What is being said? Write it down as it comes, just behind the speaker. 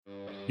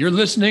You're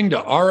listening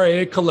to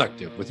RIA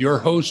Collective with your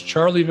host,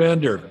 Charlie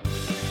Van Derven,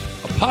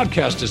 a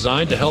podcast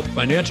designed to help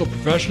financial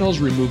professionals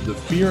remove the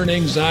fear and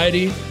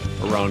anxiety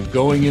around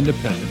going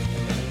independent.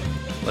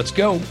 Let's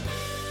go.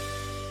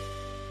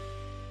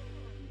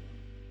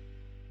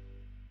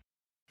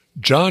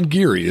 John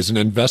Gehri is an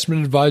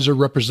investment advisor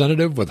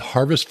representative with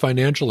Harvest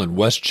Financial in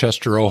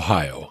Westchester,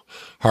 Ohio.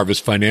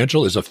 Harvest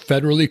Financial is a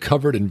federally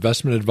covered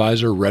investment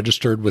advisor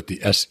registered with the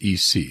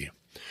SEC.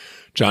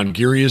 John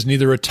Gehri is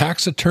neither a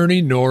tax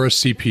attorney nor a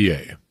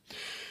CPA.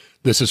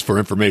 This is for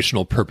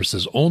informational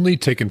purposes only,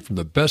 taken from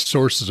the best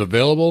sources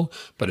available,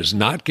 but is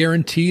not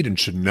guaranteed and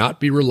should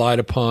not be relied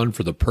upon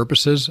for the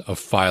purposes of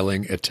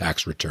filing a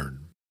tax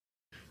return.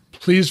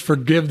 Please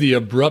forgive the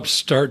abrupt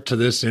start to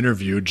this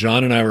interview.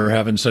 John and I were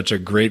having such a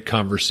great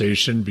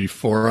conversation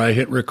before I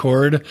hit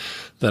record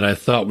that I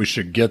thought we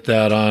should get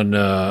that on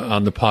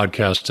the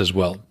podcast as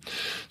well.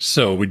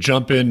 So we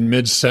jump in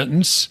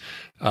mid-sentence,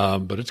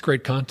 but it's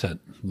great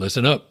content.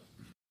 Listen up.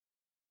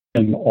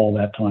 And all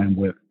that time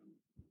with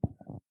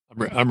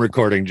I'm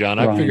recording, John.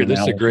 I figured this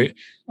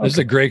is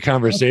a great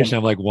conversation.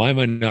 I'm like, why am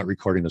I not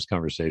recording this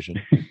conversation?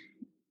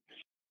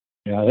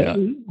 It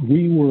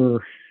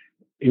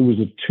was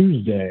a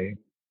Tuesday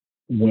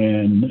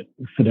when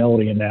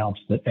Fidelity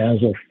announced that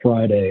as of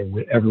Friday,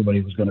 everybody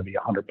was going to be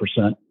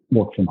 100%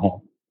 work from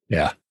home.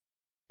 Yeah.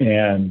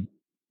 And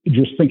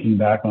just thinking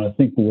back on, I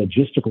think the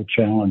logistical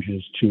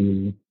challenges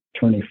to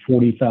turn a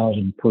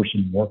 40,000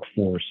 person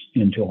workforce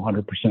into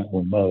 100%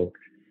 remote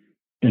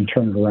and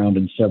turn it around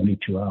in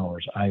 72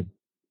 hours. I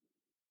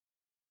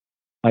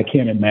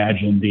can't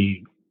imagine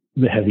the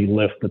heavy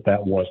lift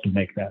that was to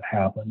make that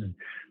happen.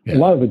 And a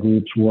lot of the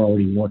groups were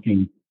already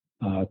working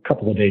a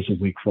couple of days a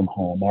week from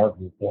home. Our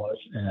group was.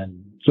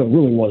 And so it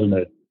really wasn't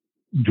a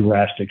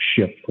drastic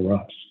shift for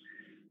us.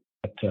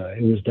 But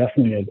it was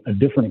definitely a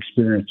different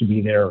experience to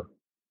be there,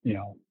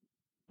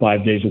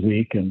 5 days a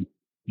week, and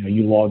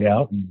you log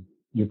out and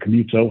your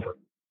commute's over.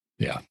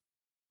 Yeah.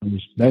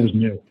 That was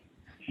new.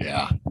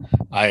 Yeah.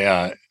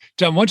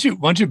 John, why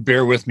don't you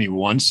bear with me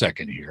 1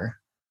 second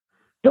here?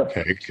 Sure.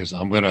 Okay, because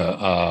I'm going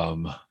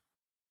to,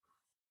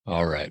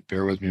 all right,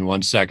 bear with me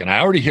 1 second.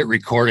 I already hit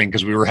recording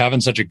because we were having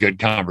such a good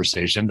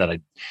conversation that I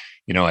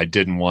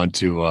didn't want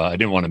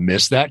to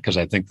miss that, because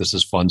I think this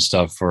is fun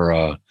stuff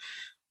for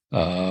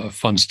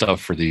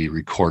the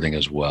recording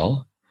as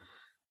well.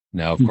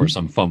 Now, of course,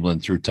 I'm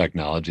fumbling through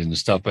technology and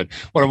stuff, but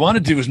what I want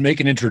to do is make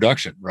an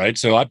introduction, right?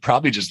 So I'd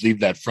probably just leave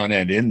that front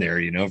end in there,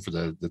 for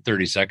the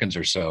 30 seconds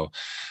or so.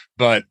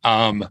 But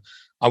I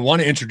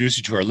want to introduce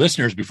you to our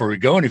listeners before we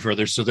go any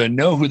further, so they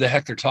know who the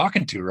heck they're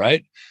talking to,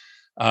 right?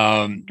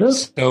 Sure.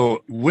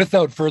 So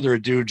without further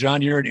ado,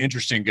 John, you're an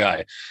interesting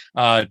guy.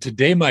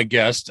 Today, my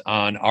guest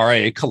on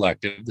RIA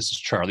Collective, this is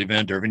Charlie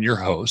Van Derven, your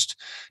host.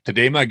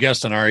 Today, my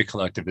guest on RIA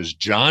Collective is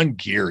John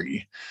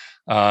Gehri.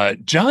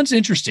 John's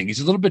interesting.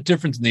 He's a little bit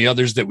different than the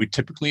others that we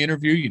typically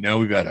interview.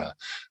 We've got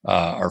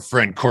our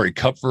friend Corey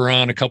Kupfer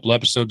on a couple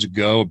episodes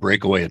ago, a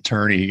breakaway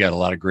attorney. He got a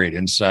lot of great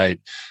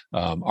insight,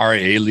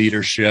 RIA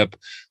leadership.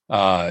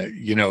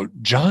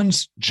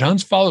 John's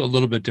followed a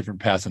little bit different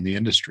path in the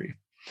industry,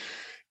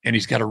 and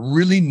he's got a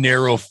really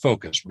narrow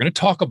focus. We're going to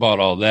talk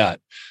about all that.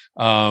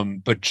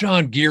 But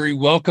John Gehri,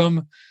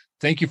 welcome.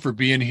 Thank you for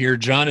being here.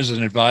 John is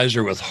an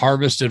advisor with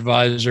Harvest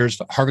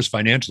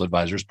Financial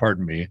Advisors,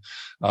 pardon me.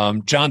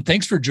 John,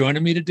 thanks for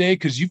joining me today,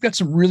 because you've got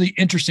some really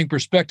interesting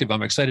perspective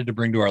I'm excited to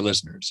bring to our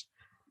listeners.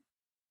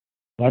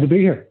 Glad to be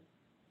here.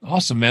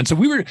 Awesome, man. So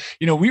we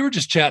were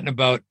just chatting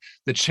about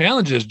the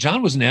challenges.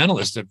 John was an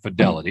analyst at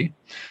Fidelity,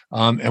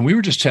 and we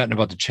were just chatting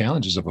about the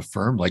challenges of a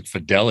firm like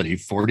Fidelity,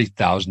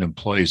 40,000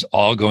 employees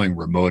all going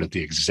remote at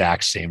the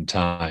exact same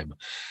time.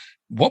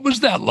 What was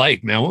that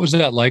like, man? What was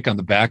that like on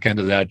the back end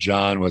of that,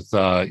 John, with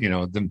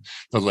the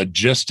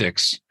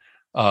logistics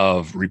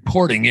of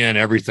reporting in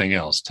everything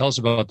else? Tell us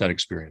about that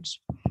experience.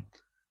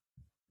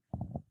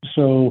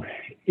 So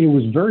it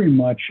was very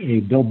much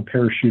a build a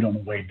parachute on the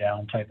way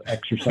down type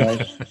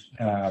exercise.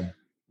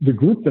 The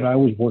group that I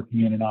was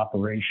working in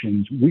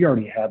operations, we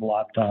already had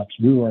laptops.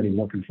 We were already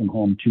working from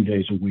home 2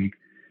 days a week.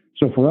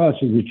 So for us,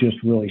 it was just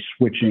really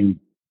switching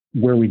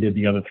where we did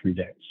the other 3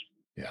 days.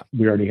 Yeah.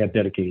 We already had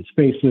dedicated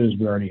spaces.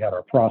 We already had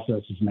our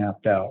processes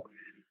mapped out.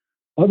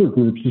 Other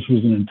groups, this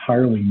was an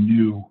entirely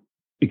new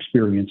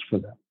experience for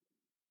them.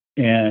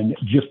 And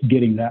just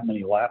getting that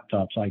many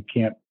laptops, I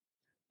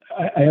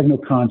have no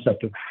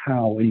concept of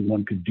how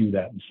anyone could do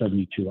that in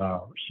 72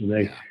 hours.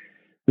 So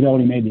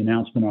Fidelity made the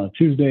announcement on a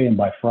Tuesday, and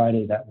by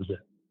Friday, that was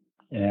it.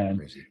 And,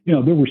 Crazy. There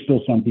were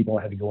still some people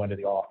that had to go into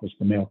the office,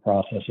 the mail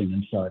processing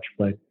and such,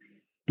 but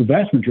the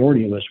vast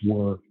majority of us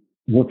were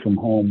work from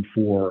home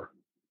for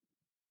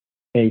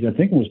I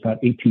think it was about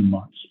 18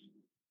 months.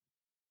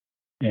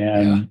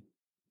 And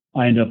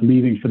I ended up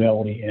leaving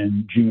Fidelity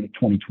in June of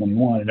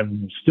 2021, and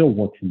everyone was still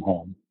work from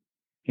home,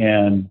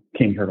 and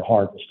came here to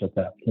Harvest at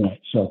that point.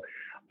 So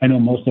I know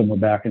most of them are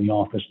back in the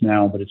office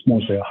now, but it's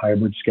mostly a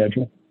hybrid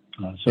schedule.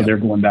 So they're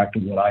going back to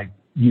what I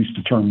used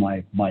to term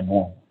my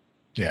normal.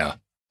 Yeah.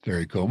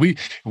 Very cool. We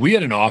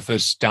had an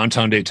office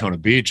downtown Daytona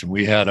Beach, and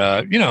we had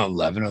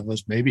 11 of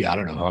us, maybe. I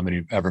don't know how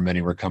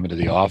many were coming to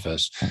the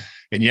office.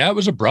 And yeah, it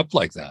was abrupt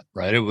like that,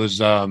 right? It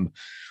was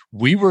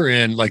we were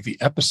in like the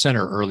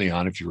epicenter early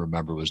on, if you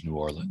remember, was New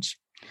Orleans.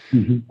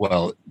 Mm-hmm.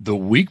 Well, the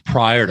week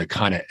prior to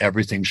kind of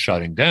everything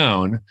shutting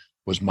down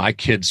was my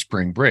kids'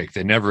 spring break.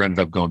 They never ended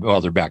up going, well,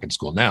 they're back in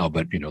school now,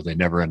 but they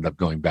never ended up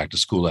going back to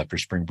school after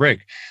spring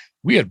break.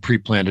 We had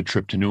pre-planned a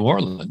trip to New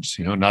Orleans,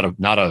 not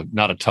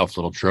a tough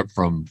little trip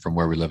from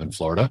where we live in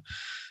Florida.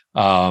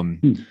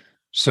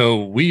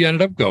 So we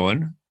ended up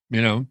going,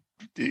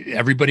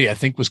 everybody I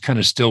think was kind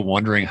of still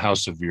wondering how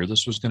severe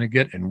this was going to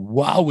get. And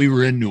while we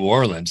were in New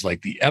Orleans,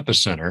 like the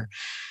epicenter,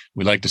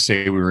 we like to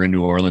say we were in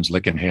New Orleans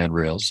licking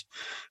handrails,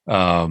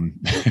 just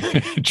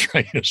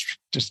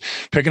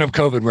picking up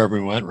COVID wherever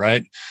we went.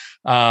 Right.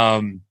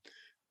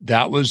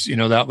 That was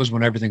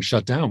when everything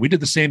shut down. We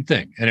did the same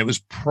thing. And it was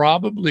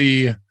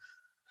probably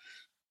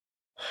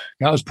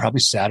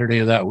Saturday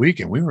of that week.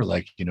 And we were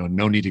like,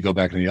 no need to go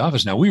back to the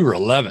office. Now we were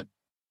 11.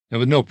 It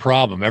was no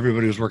problem.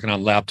 Everybody was working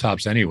on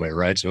laptops anyway,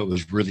 right? So it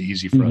was really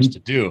easy for us to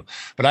do.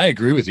 But I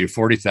agree with you,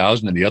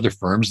 40,000 and the other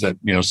firms that,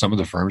 some of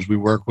the firms we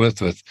work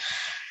with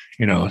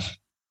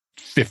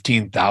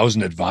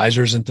 15,000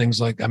 advisors and things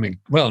like, and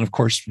of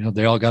course,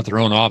 they all got their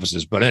own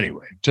offices, but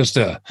anyway, just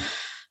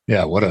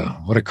what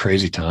a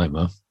crazy time,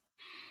 huh?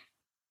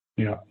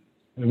 Yeah,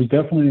 it was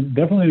definitely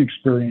an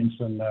experience,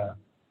 and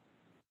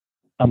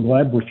I'm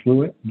glad we're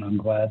through it, and I'm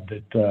glad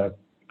that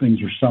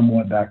things are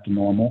somewhat back to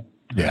normal.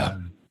 Yeah.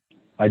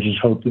 I just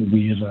hope that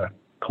we as a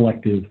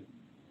collective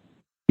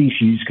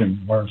species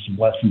can learn some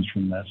lessons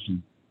from this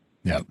and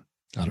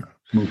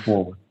move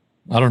forward.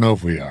 I don't know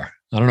if we are.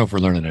 I don't know if we're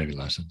learning any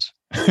lessons.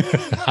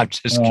 I'm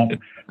just kidding.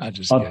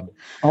 Kidding.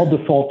 I'll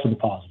default to the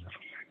positive.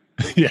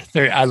 Yeah,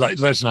 I like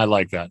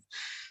that.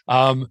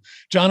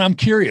 John, I'm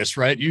curious,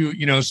 right?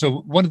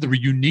 So one of the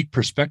unique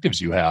perspectives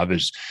you have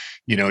is,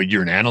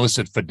 you're an analyst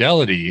at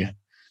Fidelity,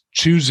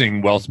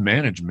 choosing wealth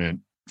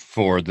management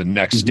for the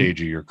next stage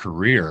of your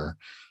career.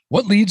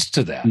 What leads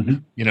to that?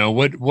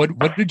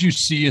 What did you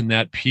see in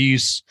that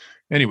piece?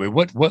 Anyway,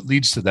 what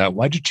leads to that?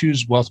 Why'd you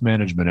choose wealth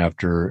management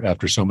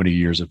after so many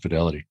years at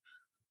Fidelity?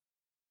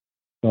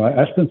 So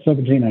I spent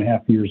 17 and a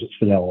half years at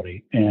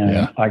Fidelity,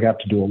 and I got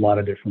to do a lot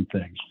of different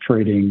things: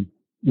 trading,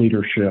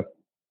 leadership,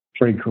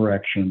 trade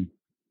correction,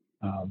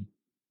 and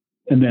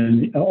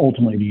then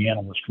ultimately the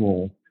analyst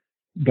role.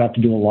 Got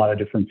to do a lot of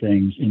different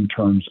things in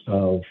terms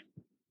of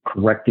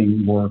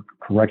correcting work,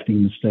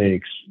 correcting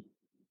mistakes,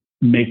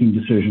 making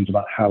decisions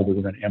about how we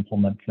were going to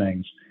implement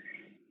things.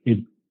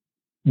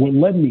 What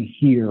led me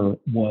here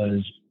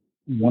was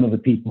one of the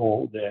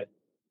people that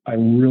I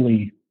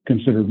really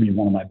consider to be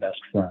one of my best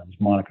friends,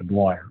 Monica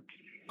Dwyer.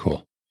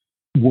 Cool.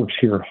 Works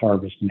here at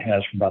Harvest and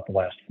has for about the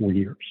last 4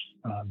 years.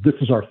 This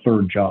is our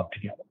third job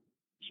together.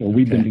 So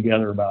we've been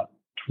together about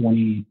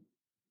 21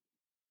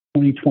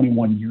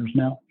 years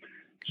now.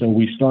 So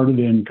we started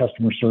in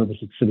customer service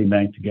at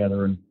Citibank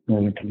together in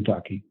Northern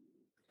Kentucky.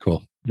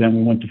 Cool. Then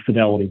we went to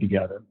Fidelity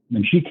together.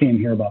 And she came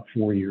here about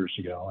 4 years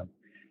ago, and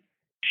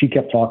she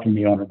kept talking to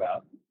me on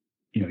about,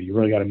 you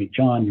really got to meet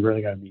John. You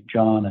really got to meet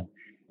John. And,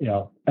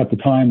 at the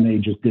time they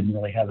just didn't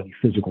really have any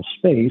physical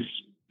space,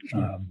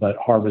 but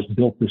Harvest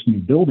built this new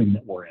building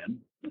that we're in,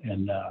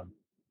 and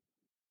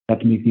got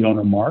to meet the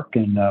owner, Mark,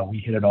 and we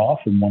hit it off,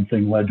 and one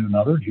thing led to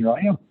another. And here I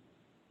am.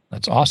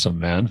 That's awesome,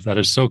 man. That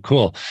is so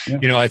cool.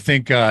 Yeah. I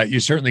think you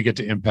certainly get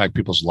to impact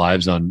people's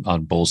lives on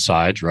both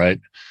sides,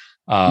 right?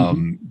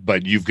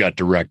 But you've got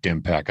direct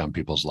impact on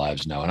people's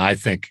lives now. And I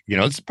think,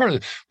 it's part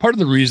of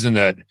the reason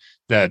that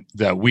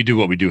we do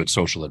what we do at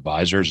Social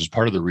Advisors is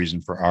part of the reason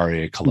for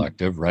RIA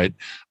Collective, right?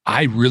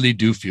 I really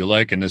do feel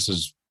like, and this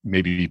is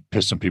maybe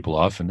piss some people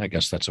off, and I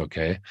guess that's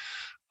okay.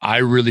 I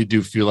really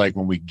do feel like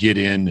when we get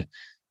in,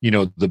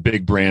 the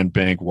big brand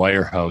bank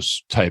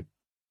wirehouse type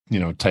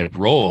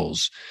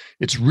roles,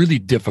 it's really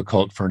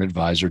difficult for an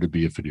advisor to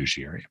be a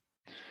fiduciary,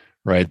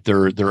 right?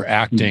 They're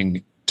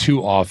acting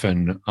too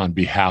often on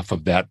behalf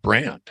of that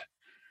brand,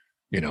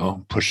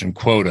 pushing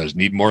quotas,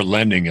 need more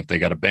lending if they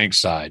got a bank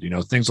side,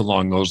 things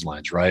along those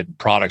lines, right?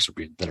 Products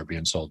that are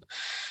being sold.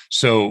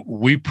 So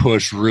we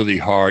push really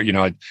hard.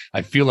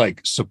 I feel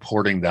like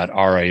supporting that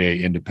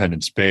RIA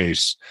independent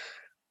space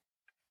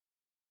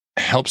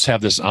helps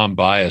have this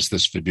unbiased,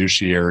 this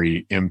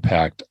fiduciary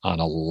impact on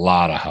a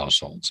lot of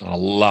households, on a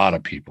lot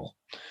of people.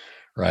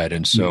 Right.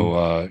 And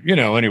so,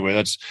 anyway,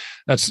 that's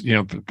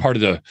part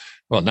of the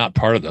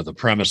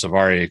premise of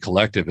RIA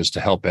Collective is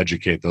to help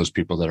educate those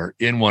people that are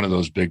in one of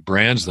those big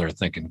brands that are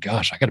thinking,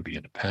 gosh, I got to be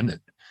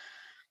independent.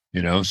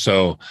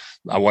 So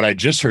what I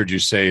just heard you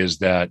say is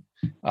that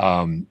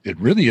it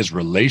really is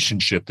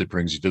relationship that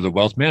brings you to the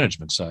wealth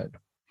management side.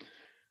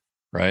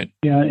 Right.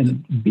 Yeah.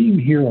 And being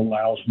here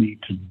allows me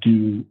to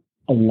do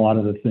a lot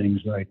of the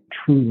things that I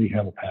truly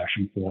have a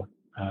passion for.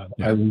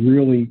 I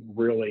really,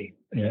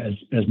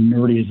 as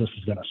nerdy as this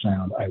is going to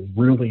sound, I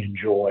really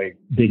enjoy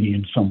digging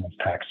in someone's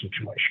tax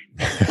situation.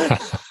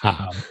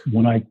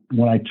 When I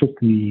took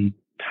the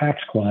tax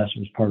class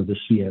as part of the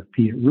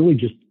CFP, it really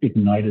just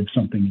ignited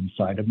something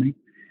inside of me.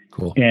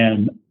 Cool.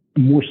 And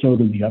more so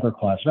than the other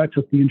classes. I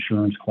took the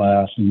insurance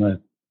class and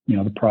the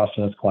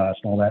process class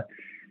and all that.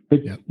 But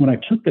when I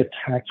took the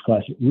tax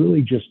class, it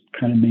really just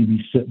kind of made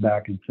me sit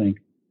back and think,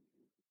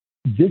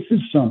 this is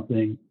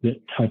something that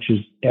touches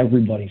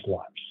everybody's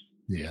lives.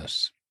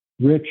 Yes.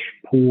 Rich,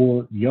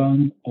 poor,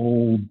 young,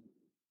 old,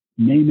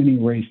 name any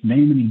race,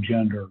 name any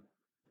gender.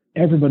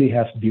 Everybody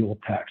has to deal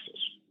with taxes.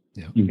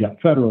 Yeah. You've got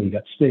federal, you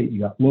got state,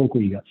 you got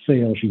local, you got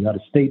sales, you got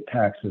estate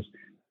taxes,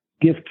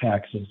 gift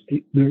taxes.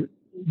 The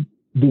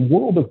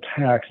world of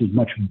tax is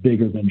much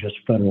bigger than just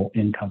federal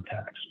income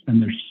tax.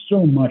 And there's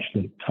so much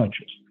that it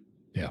touches.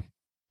 Yeah.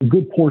 A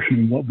good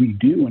portion of what we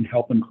do in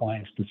helping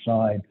clients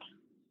decide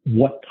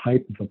what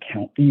type of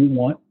account do you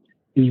want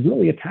is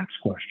really a tax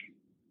question.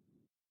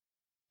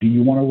 Do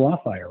you want a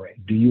Roth IRA?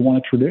 Do you want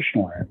a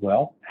traditional IRA?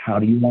 Well, how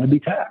do you want to be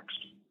taxed?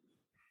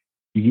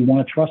 Do you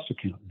want a trust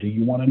account? Do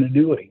you want an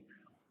annuity?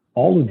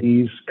 All of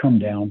these come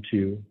down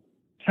to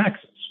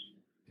taxes.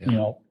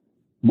 Yeah.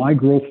 My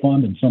growth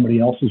fund and somebody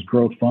else's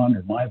growth fund,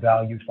 or my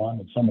value fund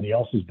and somebody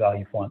else's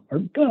value fund, are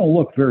going to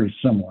look very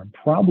similar and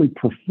probably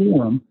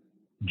perform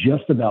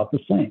just about the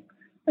same.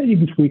 And you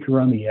can tweak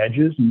around the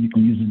edges, and you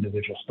can use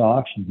individual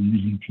stocks, you can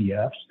use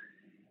ETFs.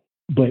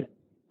 But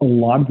a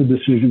lot of the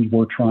decisions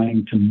we're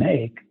trying to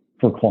make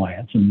for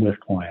clients and with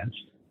clients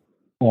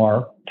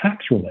are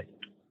tax related.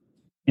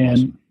 And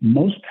awesome.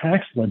 Most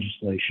tax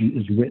legislation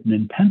is written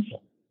in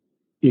pencil.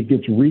 It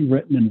gets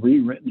rewritten and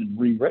rewritten and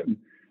rewritten.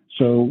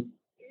 So,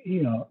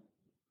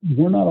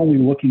 we're not only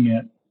looking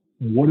at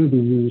what are the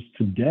rules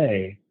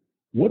today,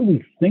 what do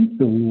we think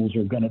the rules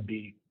are going to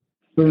be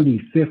 30,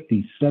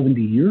 50,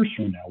 70 years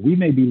from now? We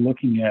may be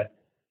looking at,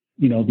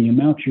 the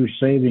amount you're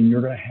saving,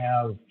 you're going to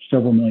have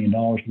several $1 million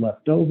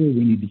left over.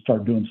 We need to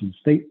start doing some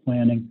estate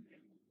planning.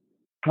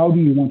 How do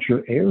you want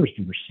your heirs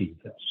to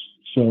receive this?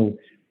 So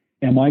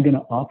am I going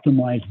to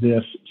optimize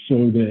this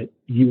so that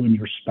you and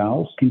your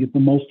spouse can get the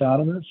most out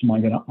of this? Am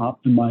I going to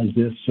optimize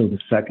this so the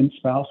second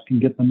spouse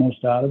can get the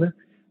most out of it?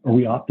 Are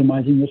we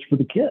optimizing this for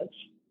the kids?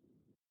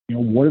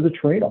 What are the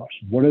trade-offs?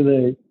 What are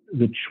the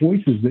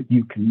choices that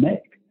you can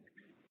make?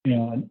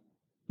 And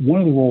one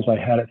of the roles I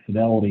had at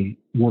Fidelity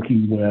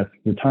working with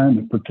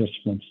retirement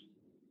participants,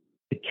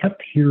 I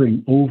kept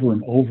hearing over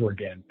and over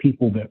again,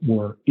 people that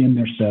were in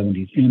their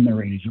 70s, in their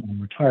 80s, that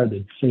were retired,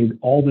 that saved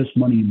all this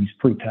money in these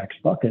pre-tax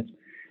buckets,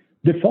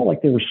 that felt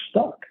like they were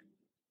stuck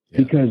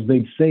because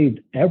they'd saved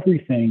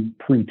everything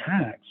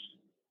pre-tax.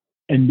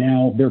 And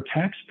now their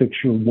tax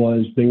picture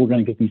was they were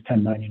going to get these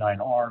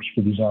 1099-Rs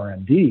for these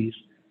RMDs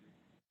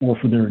or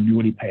for their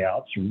annuity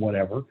payouts or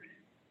whatever.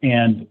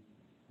 And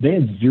they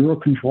had zero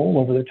control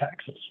over their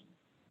taxes.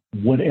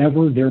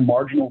 Whatever their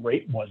marginal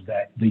rate was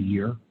the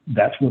year,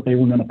 that's what they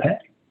were going to pay.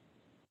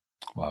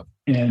 Wow.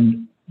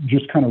 And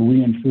just kind of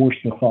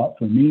reinforced the thought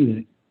for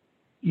me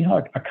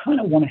that, I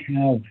kind of want to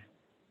have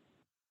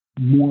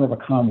more of a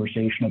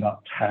conversation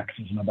about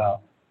taxes and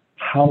about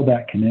how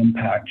that can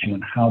impact you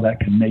and how that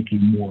can make you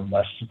more or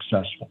less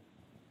successful.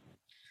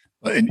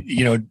 And,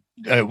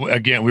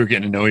 again, we were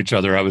getting to know each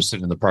other. I was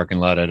sitting in the parking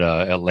lot at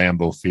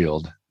Lambeau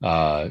Field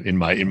in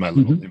my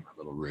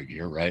little rig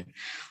here, right?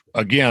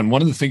 Again,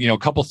 one of the things, a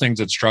couple things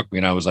that struck me,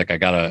 and I was like, I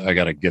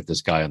gotta get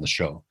this guy on the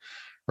show,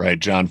 right?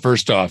 John,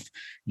 first off,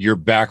 your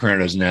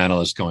background as an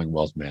analyst going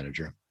wealth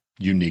manager,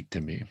 unique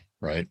to me,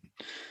 right?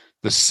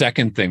 The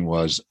second thing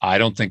was, I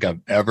don't think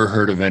I've ever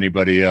heard of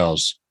anybody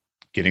else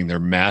getting their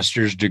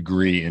master's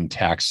degree in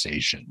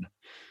taxation.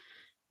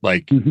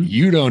 Like,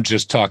 you don't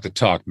just talk the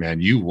talk,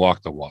 man. You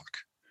walk the walk,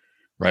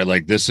 right?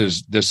 Like this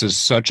is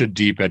such a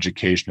deep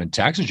education in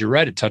taxes. You're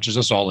right. It touches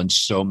us all in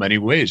so many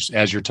ways.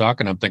 As you're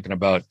talking, I'm thinking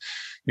about,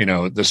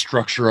 the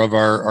structure of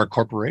our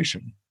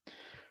corporation,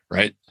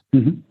 right?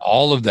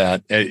 All of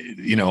that,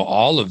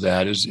 all of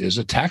that is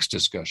a tax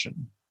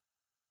discussion.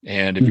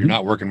 And if you're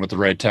not working with the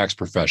right tax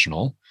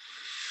professional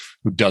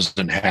who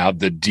doesn't have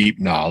the deep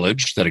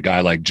knowledge that a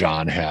guy like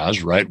John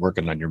has, right,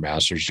 working on your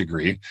master's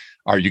degree,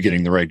 are you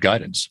getting the right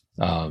guidance?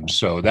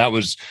 So that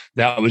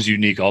was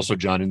unique also,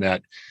 John, in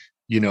that,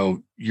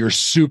 you're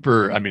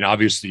super,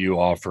 obviously you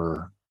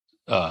offer,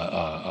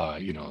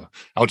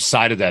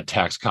 outside of that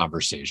tax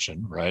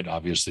conversation, right?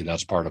 Obviously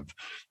that's part of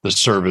the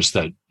service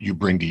that you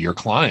bring to your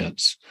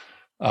clients.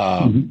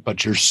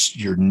 But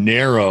you're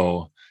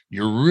narrow,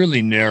 you're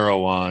really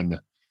narrow on,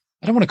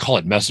 I don't want to call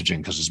it messaging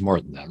because it's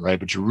more than that, right?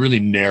 But you're really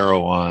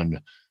narrow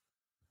on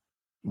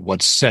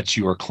what sets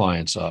your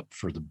clients up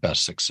for the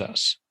best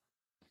success.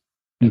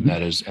 And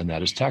that is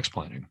tax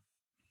planning.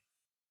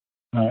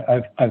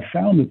 I've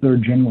found that there are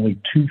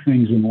generally two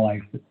things in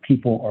life that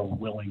people are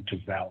willing to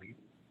value.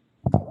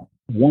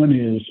 One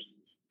is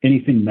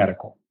anything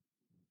medical.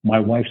 My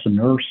wife's a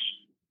nurse.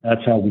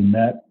 That's how we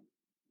met.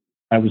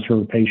 I was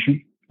her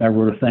patient. I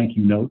wrote a thank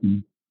you note,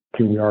 and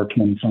here we are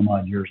 20 some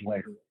odd years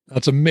later.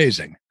 That's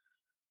amazing.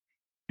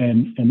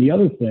 And the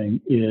other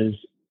thing is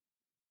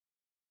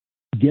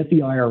get the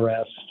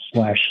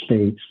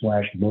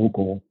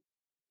IRS/state/local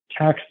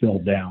tax bill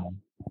down,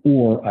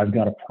 or I've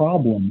got a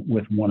problem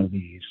with one of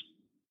these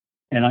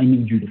and I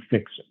need you to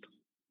fix it.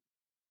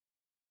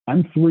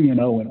 I'm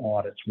 3-0 in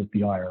audits with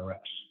the IRS.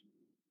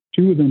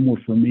 2 of them were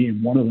for me,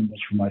 and 1 of them was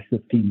for my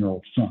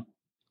 15-year-old son.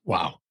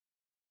 Wow.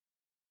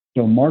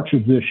 So March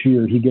of this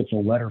year, he gets a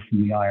letter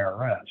from the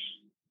IRS.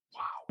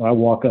 Wow. I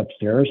walk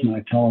upstairs and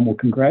I tell him, well,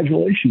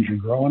 congratulations, you're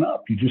growing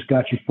up. You just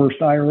got your first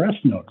IRS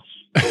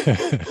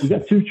notice. You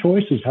got 2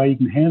 choices how you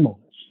can handle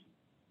this.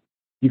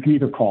 You can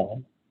either call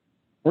them,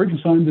 or you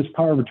can sign this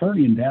power of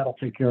attorney and Dad will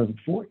take care of it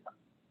for you.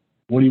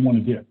 What do you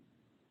want to do?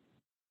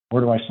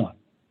 Where do I sign?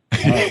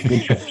 All right,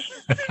 good choice.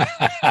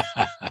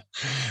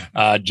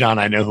 John,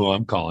 I know who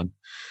I'm calling.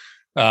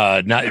 We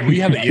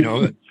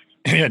have,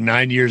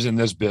 9 years in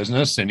this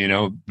business,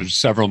 and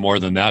several more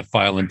than that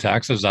filing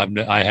taxes.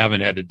 I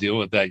haven't had to deal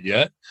with that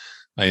yet.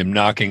 I am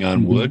knocking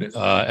on wood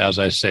as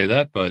I say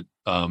that, but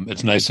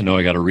it's nice to know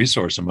I got a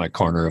resource in my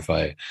corner if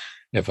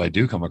I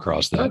do come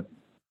across that.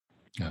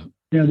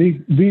 Yeah,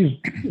 these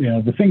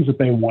the things that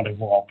they wanted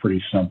were all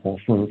pretty simple.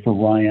 For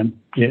Ryan,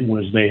 it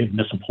was they had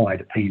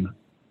misapplied a payment.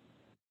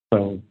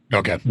 So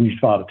we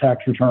filed a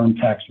tax return,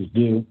 tax was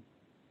due.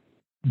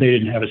 They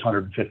didn't have his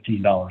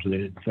 $115, they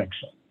didn't think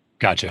so.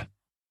 Gotcha.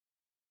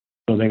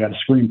 So they got a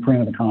screen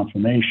print of the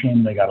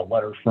confirmation. They got a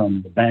letter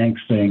from the bank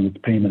saying that the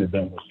payment had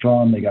been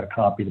withdrawn. They got a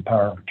copy of the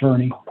power of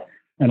attorney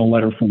and a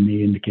letter from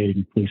me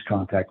indicating, please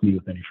contact me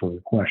with any further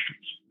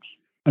questions.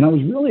 And I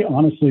was really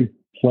honestly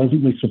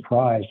pleasantly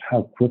surprised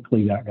how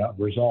quickly that got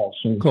resolved.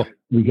 So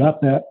we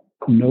got that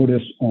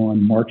notice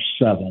on March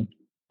 7th,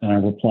 and I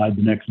replied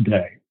the next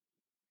day.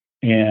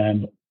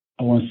 And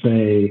I want to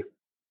say, I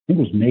think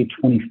it was May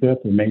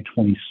 25th or May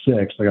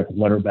 26th, I got the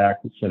letter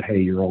back that said, hey,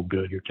 you're all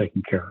good. You're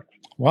taken care of.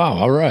 Wow.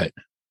 All right.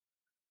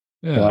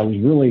 Yeah. So I was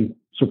really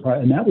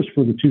surprised. And that was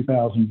for the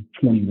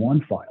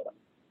 2021 filing.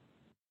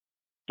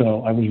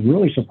 So I was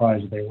really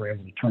surprised that they were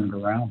able to turn it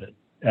around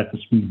at the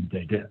speed that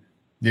they did.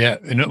 Yeah,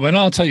 and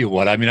I'll tell you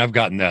what. I mean, I've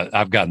gotten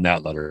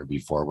that letter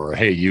before, where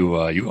hey, you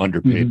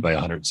underpaid by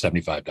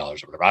 $175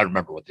 or whatever. I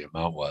remember what the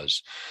amount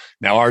was.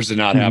 Now ours did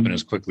not happen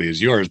as quickly as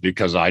yours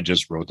because I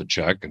just wrote the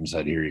check and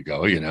said, here you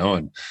go,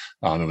 and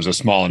it was a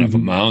small enough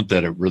amount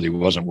that it really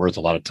wasn't worth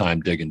a lot of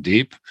time digging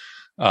deep.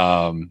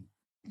 And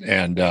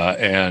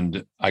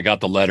I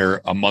got the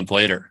letter a month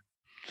later.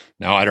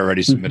 Now I'd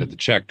already submitted the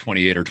check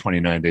 28 or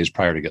 29 days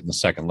prior to getting the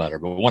second letter,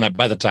 but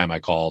by the time I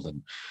called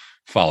and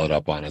followed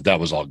up on it, that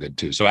was all good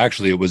too. So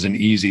actually it was an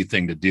easy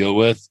thing to deal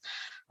with.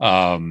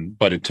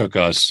 But it took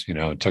us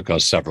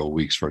several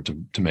weeks for it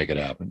to make it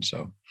happen.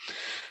 So,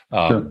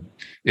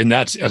 and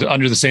that's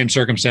under the same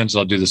circumstances,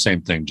 I'll do the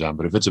same thing, John,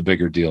 but if it's a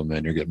bigger deal,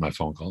 man, you're getting my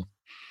phone call.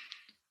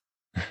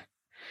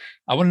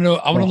 I want to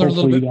learn a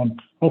little bit.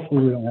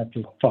 Hopefully we don't have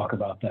to talk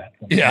about that.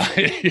 Yeah,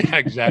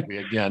 exactly.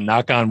 Again,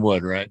 knock on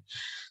wood, right?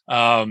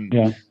 I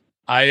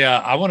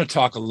want to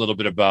talk a little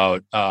bit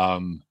about,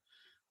 kind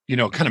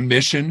of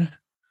mission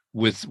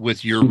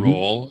with your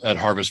role at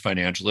Harvest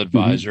Financial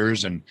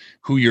Advisors and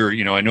who you're,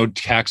 I know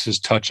taxes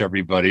touch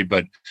everybody,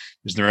 but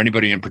is there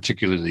anybody in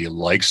particular that you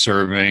like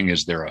serving?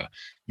 Is there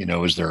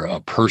a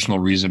personal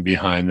reason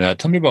behind that?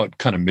 Tell me about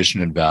kind of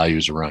mission and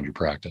values around your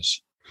practice.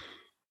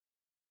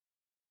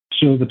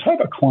 So the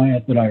type of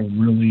client that I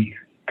really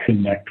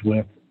connect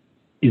with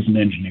is an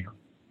engineer.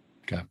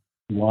 Okay.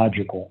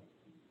 Logical,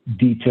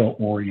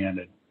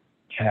 detail-oriented,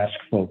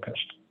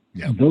 task-focused.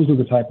 Yeah. Those are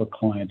the type of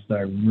clients that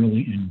I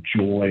really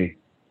enjoy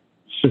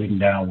sitting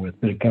down with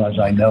because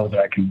I know that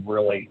I can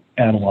really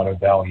add a lot of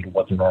value to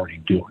what they're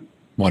already doing.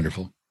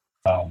 Wonderful.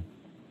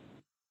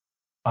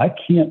 I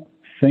can't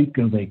think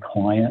of a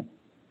client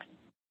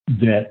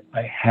that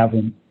I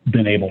haven't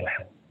been able to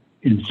help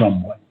in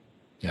some way.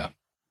 Yeah.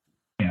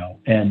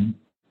 And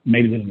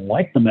maybe they didn't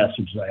like the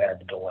message that I had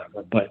to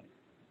deliver, but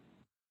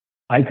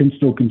I can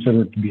still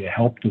consider it to be a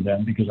help to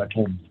them because I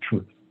told them the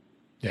truth.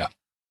 Yeah.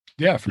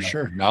 Yeah, for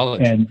sure.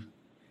 Knowledge. And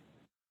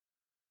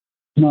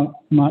not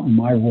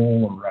my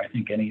role, or I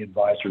think any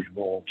advisor's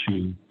role,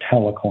 to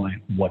tell a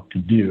client what to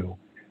do.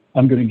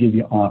 I'm going to give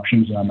you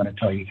options, and I'm going to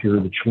tell you, here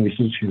are the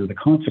choices, here are the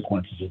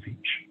consequences of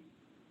each.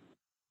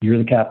 You're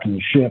the captain of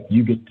the ship.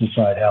 You get to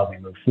decide how they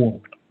move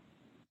forward.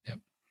 Yep.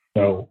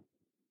 So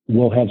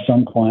we'll have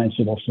some clients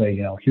that will say,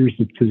 here's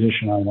the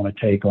position I want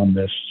to take on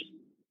this,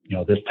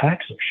 this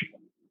tax issue.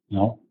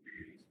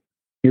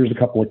 Here's a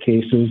couple of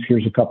cases.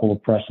 Here's a couple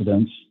of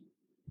precedents.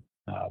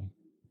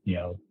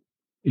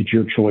 It's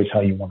your choice how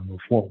you want to move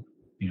forward.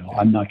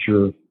 I'm not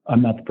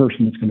the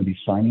person that's going to be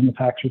signing the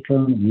tax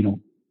return, and we don't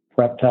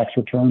prep tax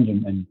returns,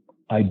 and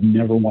I'd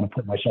never want to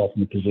put myself in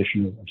the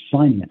position of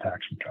signing a tax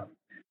return.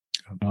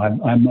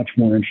 I'm much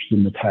more interested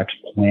in the tax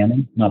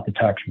planning, not the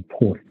tax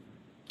reporting.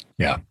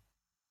 Yeah.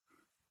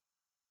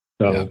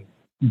 So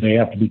they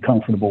have to be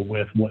comfortable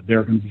with what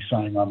they're going to be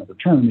signing on the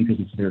return because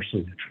it's their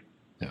signature.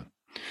 Yeah.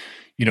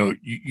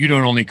 You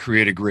don't only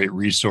create a great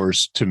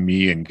resource to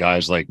me and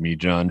guys like me,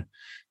 John,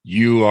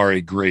 you are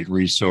a great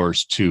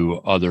resource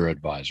to other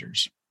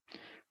advisors,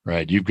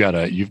 right? You've got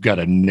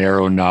a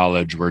narrow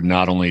knowledge where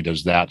not only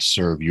does that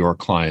serve your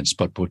clients,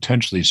 but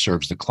potentially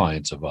serves the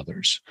clients of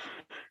others.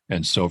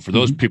 And so for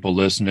those people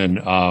listening,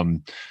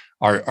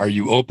 are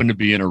you open to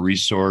being a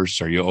resource?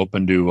 Are you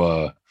open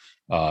to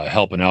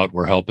helping out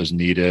where help is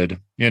needed.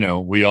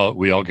 We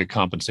all get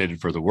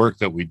compensated for the work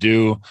that we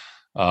do.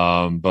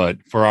 But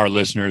for our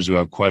listeners who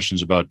have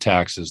questions about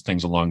taxes,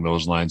 things along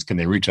those lines, can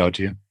they reach out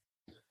to you?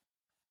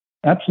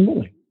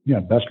 Absolutely. Yeah.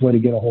 Best way to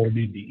get a hold of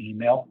me would be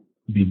email,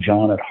 be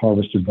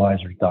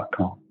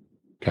john@harvestadvisory.com.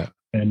 Okay.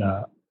 And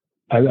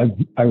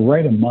I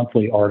write a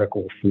monthly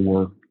article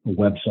for the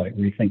website,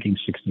 Rethinking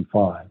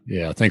 65.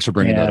 Yeah. Thanks for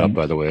bringing that up,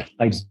 by the way.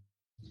 I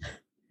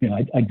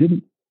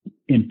didn't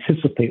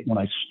anticipate when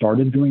I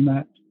started doing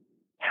that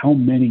how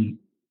many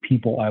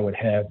people I would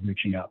have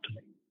reaching out to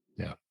me.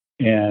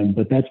 Yeah.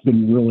 But that's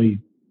been really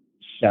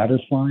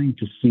satisfying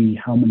to see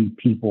how many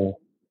people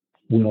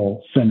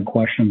will send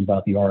questions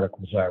about the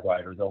articles I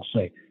write, or they'll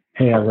say,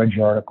 "Hey, I read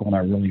your article and I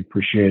really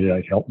appreciate it.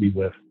 It helped me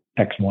with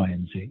X, Y,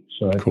 and Z."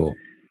 So cool.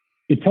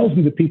 It tells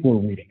me that people are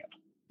reading it.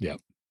 Yeah.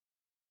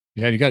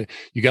 Yeah.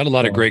 You got a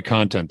lot of great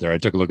content there. I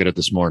took a look at it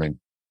this morning.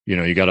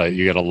 You got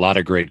a lot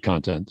of great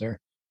content there.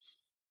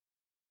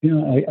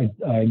 I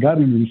got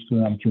introduced to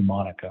them through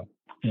Monica,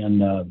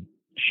 and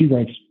she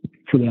writes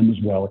for them as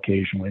well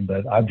occasionally,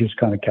 but I've just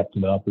kind of kept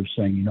it up as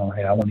saying,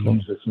 hey, I want to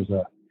use this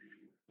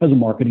as a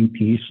marketing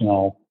piece, and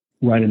I'll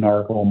write an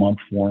article a month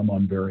for them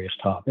on various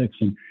topics.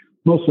 And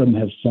most of them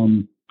have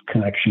some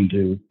connection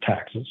to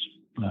taxes.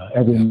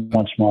 Every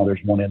once in a while,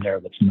 there's one in there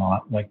that's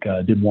not, like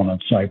did one on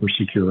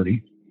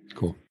cybersecurity.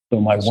 Cool.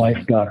 So my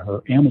wife got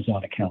her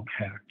Amazon account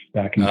hacked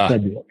back in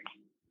February.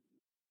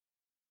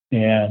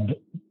 And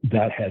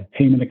that had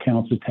payment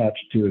accounts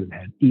attached to it. It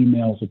had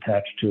emails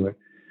attached to it.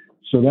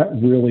 So that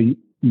really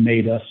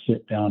made us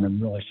sit down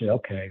and really say,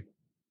 okay,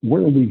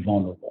 where are we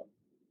vulnerable?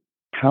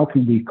 How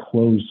can we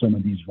close some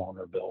of these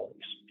vulnerabilities?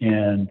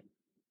 And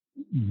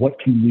what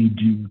can we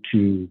do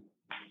to,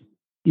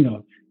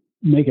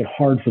 make it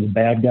hard for the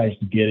bad guys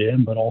to get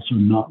in, but also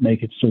not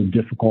make it so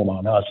difficult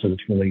on us that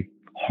it's really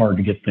hard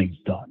to get things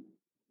done?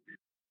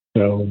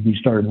 So we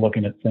started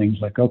looking at things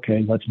like,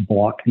 okay, let's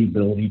block the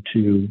ability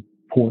to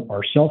port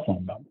our cell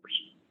phone numbers.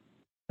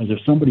 Because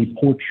if somebody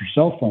ports your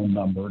cell phone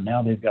number,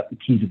 now they've got the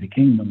key to the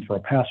kingdom for a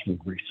password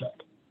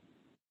reset.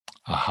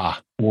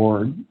 Aha.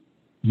 Or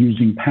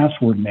using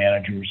password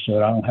managers so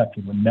that I don't have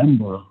to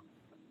remember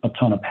a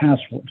ton of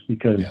passwords,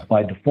 because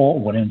by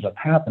default, what ends up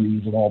happening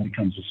is it all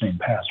becomes the same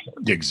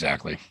password.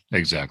 Exactly.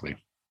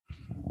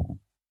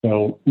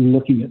 So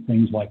looking at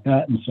things like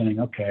that and saying,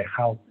 okay,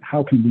 how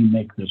can we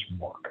make this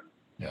work?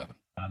 Yeah.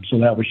 So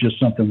that was just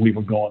something we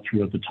were going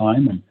through at the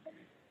time. And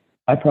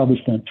I probably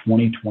spent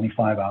 20,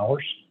 25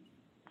 hours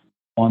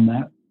on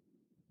that.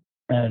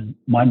 And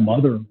my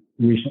mother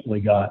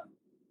recently got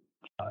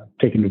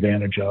taken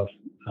advantage of.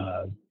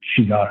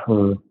 She got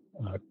her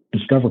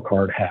Discover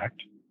card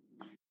hacked.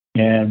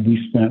 And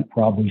we spent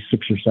probably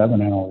 6 or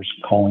 7 hours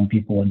calling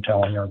people and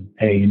telling her,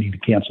 hey, you need to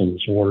cancel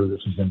this order.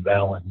 This is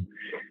invalid.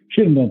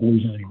 She didn't end up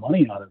losing any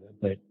money out of it.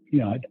 But,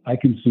 I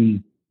can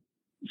see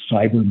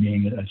cyber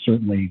being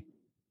certainly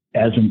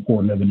as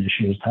important of an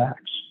issue as tax.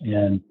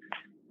 And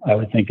I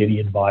would think any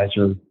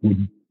advisor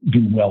would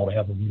do well to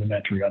have a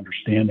rudimentary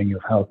understanding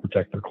of how to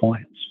protect their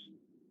clients.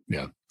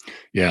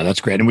 Yeah,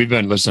 that's great. And we've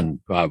been,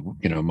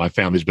 my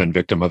family's been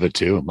victim of it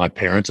too. My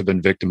parents have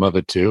been victim of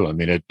it too. I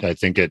mean, I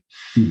think it,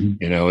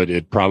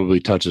 it probably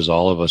touches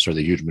all of us, or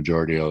the huge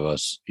majority of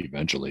us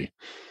eventually.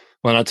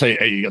 Well, and I'll tell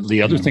you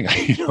the other thing,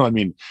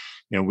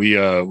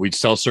 we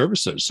sell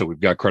services. So we've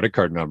got credit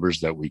card numbers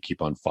that we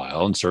keep on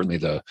file, and certainly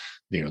the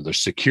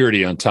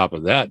security on top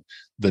of that,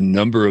 the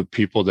number of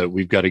people that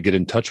we've got to get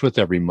in touch with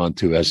every month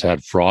who has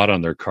had fraud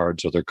on their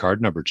cards or their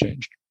card number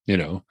changed,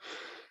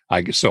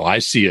 so I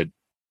see it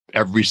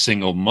every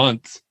single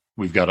month.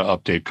 We've got to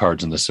update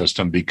cards in the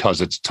system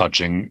because it's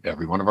touching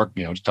every one of our,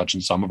 it's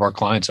touching some of our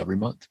clients every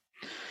month.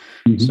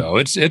 Mm-hmm. So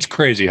it's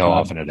crazy how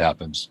often it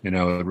happens. It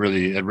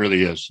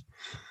really is.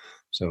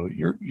 So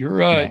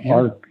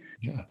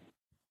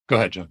go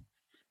ahead, John.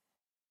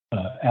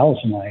 Alice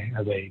and I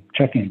have a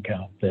checking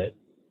account that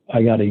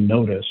I got a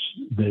notice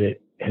that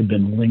it had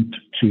been linked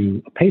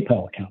to a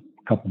PayPal account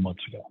a couple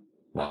months ago.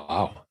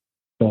 Wow.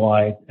 So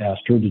I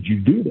asked her, did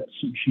you do this?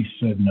 And she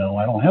said, no,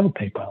 I don't have a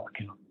PayPal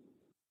account.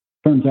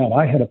 Turns out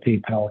I had a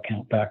PayPal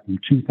account back in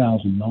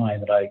 2009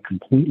 that I had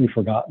completely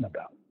forgotten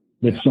about,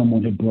 that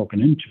someone had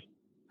broken into.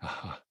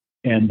 Uh-huh.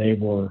 And they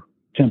were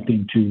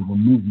attempting to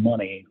remove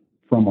money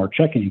from our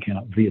checking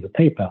account via the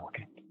PayPal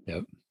account.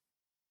 Yep.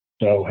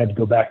 So had to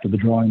go back to the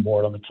drawing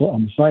board on the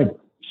cyber.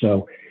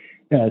 So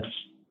it's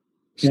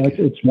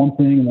one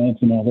thing and then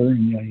it's another,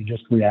 and you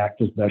just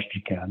react as best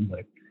you can.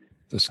 But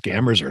the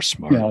scammers are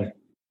smart.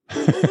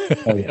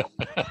 Oh yeah.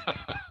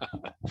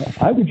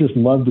 I would just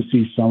love to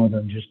see some of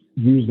them just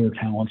use their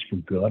talents for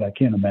good. I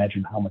can't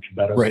imagine how much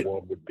better the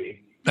world would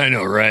be. I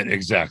know, right?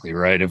 Exactly,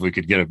 right. If we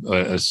could get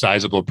a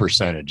sizable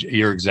percentage.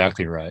 You're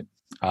exactly right.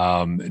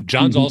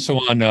 John's also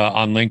on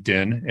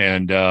LinkedIn,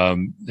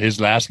 and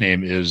his last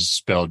name is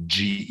spelled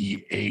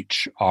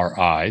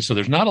Gehri. So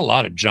there's not a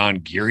lot of John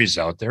Gehris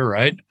out there,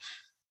 right?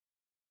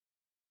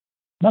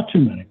 Not too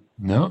many.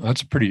 No,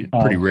 that's a pretty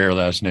rare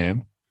last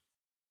name.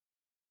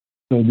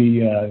 So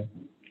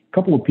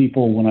couple of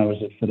people when I was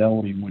at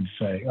Fidelity would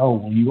say, "Oh,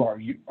 well,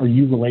 are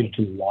you related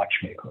to the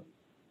watchmaker?"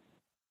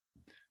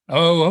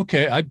 Oh,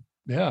 okay.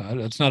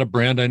 That's not a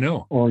brand I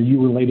know. Or are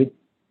you related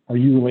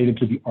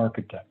to the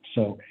architect?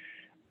 So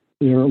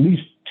there are at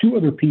least two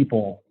other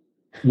people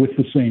with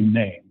the same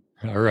name.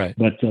 All right.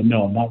 But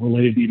no, I'm not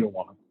related to either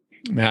one.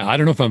 Man, I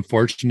don't know if I'm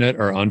fortunate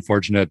or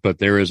unfortunate, but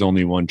there is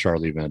only one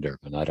Charlie Van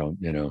Derven. I don't,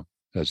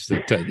 that's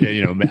the,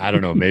 I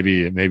don't know,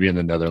 maybe in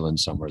the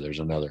Netherlands somewhere there's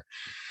another.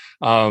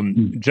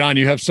 John,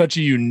 you have such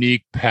a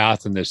unique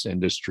path in this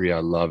industry. I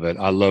love it.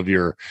 I love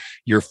your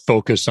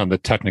focus on the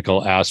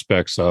technical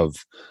aspects of,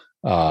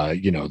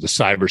 the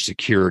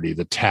cybersecurity,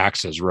 the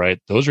taxes, right?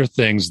 Those are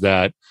things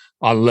that,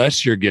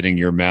 unless you're getting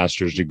your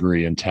master's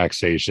degree in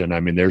taxation,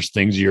 I mean, there's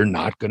things you're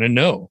not going to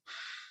know.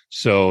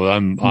 So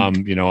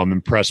I'm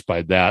impressed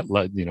by that,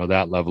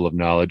 that level of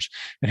knowledge.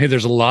 And hey,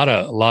 there's a lot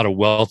of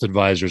wealth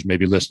advisors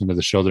maybe listening to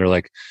the show that are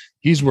like,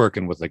 he's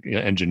working with like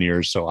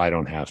engineers, so I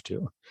don't have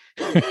to.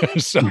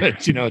 So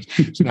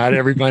it's not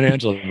every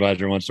financial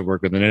advisor wants to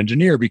work with an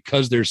engineer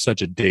because there's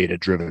such a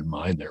data-driven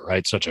mind there,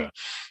 right? Such an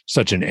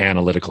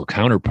analytical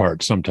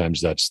counterpart.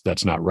 Sometimes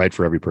that's not right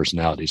for every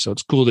personality. So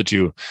it's cool that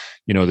you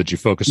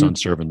focus on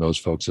serving those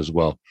folks as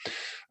well.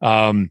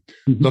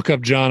 Look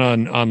up John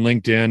on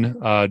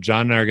LinkedIn.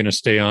 John and I are going to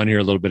stay on here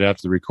a little bit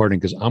after the recording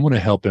because I'm going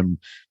to help him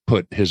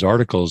put his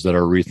articles that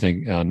are on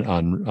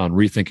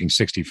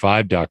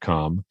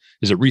rethinking65.com.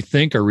 Is it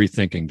rethink or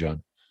rethinking,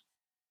 John?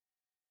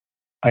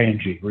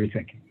 ING,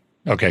 rethinking.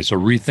 Okay, so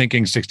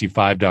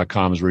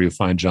rethinking65.com is where you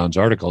find John's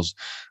articles.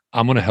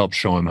 I'm going to help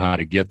show him how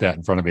to get that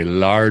in front of a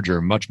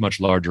larger, much,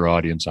 much larger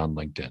audience on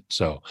LinkedIn.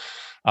 So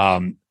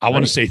I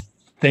want to say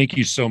thank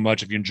you so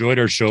much. If you enjoyed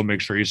our show, make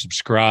sure you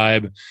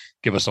subscribe,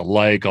 give us a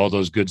like, all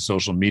those good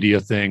social media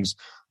things.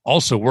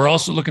 Also, we're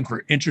always looking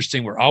for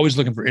interesting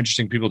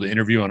people to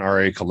interview on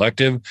RIA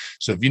Collective.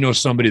 So if you know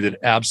somebody that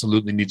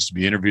absolutely needs to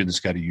be interviewed, that's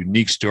got a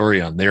unique story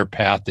on their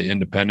path to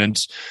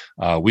independence,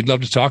 we'd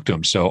love to talk to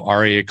them. So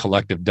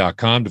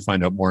riacollective.com to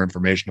find out more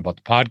information about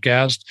the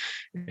podcast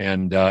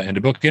and to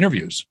book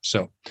interviews.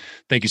 So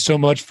thank you so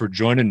much for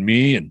joining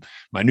me and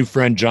my new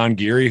friend, John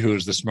Gehri, who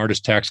is the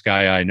smartest tax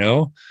guy I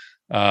know.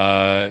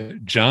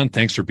 John,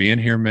 thanks for being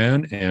here,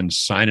 man, and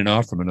signing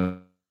off from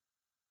an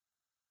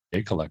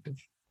RIA Collective.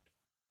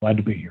 Glad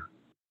to be here.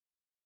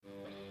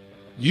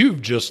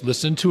 You've just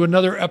listened to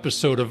another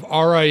episode of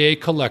RIA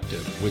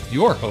Collective with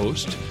your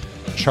host,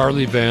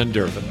 Charlie Van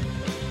Derven.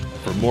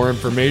 For more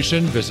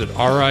information, visit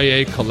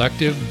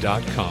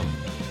riacollective.com.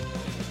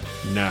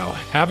 Now,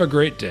 have a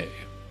great day.